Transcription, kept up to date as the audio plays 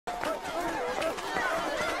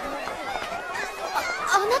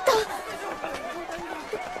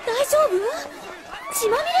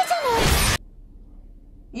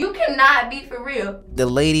You cannot be for real. The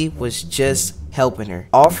lady was just helping her,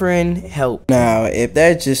 offering help. Now, if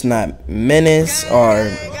that's just not menace or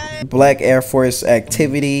Black Air Force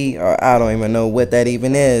activity, or I don't even know what that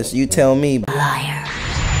even is, you tell me. Liar.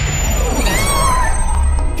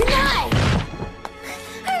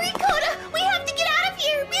 Hurry, Koda! We have to get out of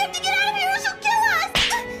here! We have to get out of here or she'll kill us!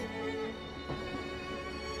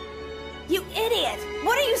 You idiot!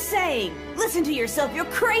 What are you saying? Listen to yourself, you're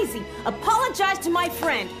crazy! Apologize to my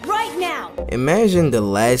friend, right now! Imagine the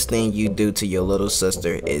last thing you do to your little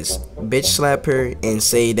sister is bitch slap her and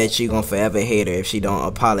say that you gonna forever hate her if she don't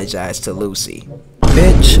apologize to Lucy.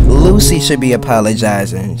 Bitch, Lucy should be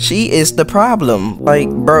apologizing. She is the problem. Like,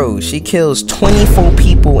 bro, she kills 24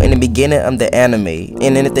 people in the beginning of the anime.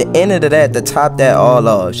 And then at the end of that, to top that all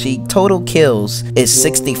off, she total kills is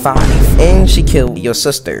 65. And she killed your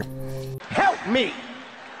sister. Help me!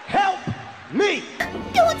 Help me!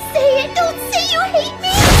 Don't say it! Don't say you hate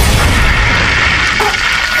me!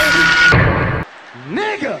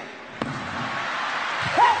 Nigga!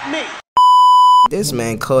 Help me! This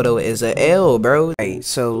man Kodo is a L, bro. Right,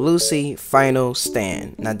 so Lucy, final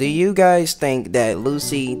stand. Now, do you guys think that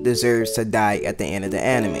Lucy deserves to die at the end of the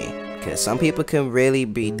anime? Because some people can really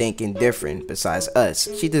be thinking different besides us.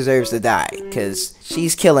 She deserves to die because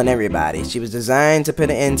she's killing everybody. She was designed to put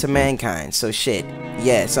an end to mankind. So shit,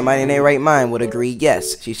 yeah, somebody in their right mind would agree,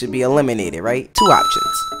 yes, she should be eliminated, right? Two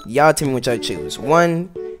options. Y'all tell me what y'all choose. 1,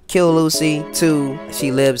 kill Lucy. 2,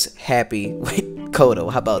 she lives happy with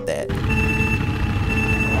Kodo. How about that?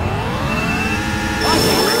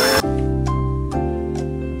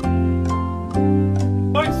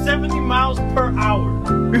 Going 70 miles per hour.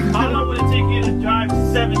 How long would it take you to drive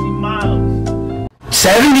 70 miles?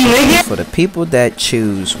 70, nigga? For the people that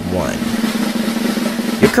choose 1,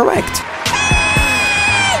 you're correct.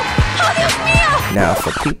 Now,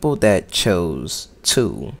 for people that chose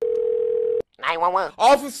 2, 911.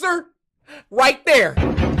 Officer, right there.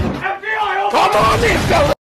 FBI, Come on in, fella.